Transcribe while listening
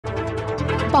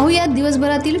पाहूया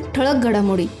दिवसभरातील ठळक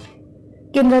घडामोडी।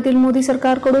 केंद्रातील मोदी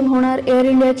सरकारकडून होणार एअर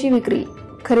इंडियाची विक्री,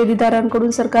 खरेदीदारांकडून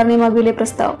सरकारने मागविले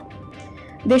प्रस्ताव।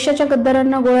 देशाच्या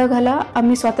गद्दारांना गोळ्या घाला,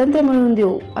 आम्ही स्वातंत्र्य मिळवून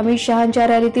देऊ, अमित शहांच्या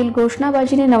रॅलीतील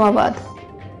घोषणाबाजीने नवा वाद।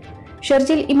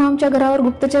 शर्जील इमामच्या घरावर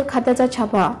गुप्तचर खात्याचा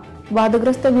छापा,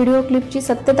 वादग्रस्त व्हिडिओ क्लिपची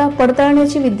सत्यता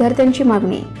पडताळण्याची विद्यार्थ्यांची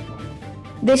मागणी।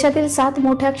 देशातील 7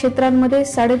 मोठ्या क्षेत्रांमध्ये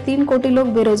 3.5 कोटी लोक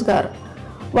बेरोजगार,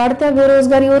 वाढत्या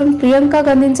बेरोजगारीवरून प्रियंका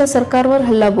गांधींचा सरकारवर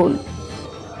हल्लाबोल।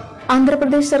 आंध्र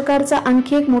प्रदेश सरकारचा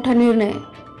आणखी एक मोठा निर्णय,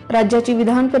 राज्याची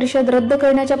विधान परिषद रद्द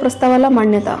करण्याच्या प्रस्तावाला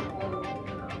मान्यता।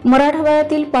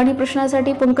 मराठवाड्यातील पाणी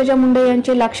प्रश्नासाठी पंकजा मुंडे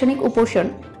यांचे लाक्षणिक उपोषण,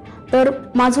 तर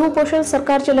माझं उपोषण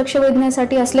सरकारचे लक्ष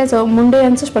वेधण्यासाठी असल्याचं मुंडे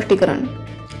यांचं स्पष्टीकरण।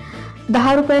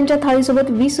 10 रुपयांच्या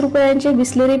थाळीसोबत 20 रुपयांचे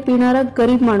बिसलेरी पिणारा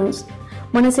गरीब माणूस,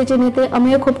 मनसेचे नेते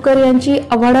अमेय खोपकर यांची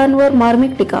आव्हाडांवर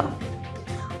मार्मिक टीका।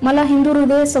 मला हिंदू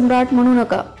हृदय सम्राट म्हणू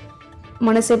नका,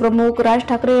 मनसे प्रमुख राज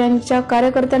ठाकरे यांच्या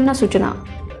कार्यकर्त्यांना सूचना।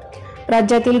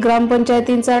 राज्यातील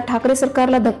ग्रामपंचायतींचा ठाकरे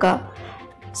सरकारला धक्का,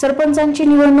 सरपंचांची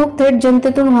निवडणूक थेट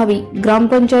जनतेतून व्हावी,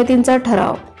 ग्रामपंचायतींचा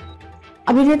ठराव।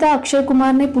 अभिनेता अक्षय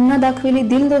कुमारने पुन्हा दाखविली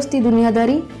दिलदोस्ती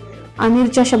दुनियादारी,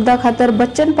 आमिरच्या शब्दाखातर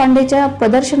बच्चन पांडेच्या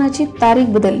प्रदर्शनाची तारीख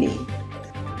बदलली।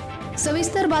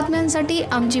 सविस्तर बातम्यांसाठी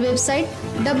आमची वेबसाईट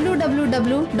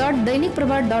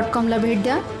www.दैनिकप्रभात.com ला भेट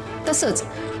द्या। तसंच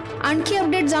आणखी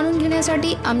अपडेट जाणून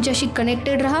घेण्यासाठी आमच्याशी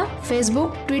कनेक्टेड रहा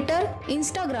फेसबुक, ट्विटर,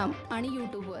 इंस्टाग्राम आणि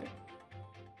यूट्यूबवर।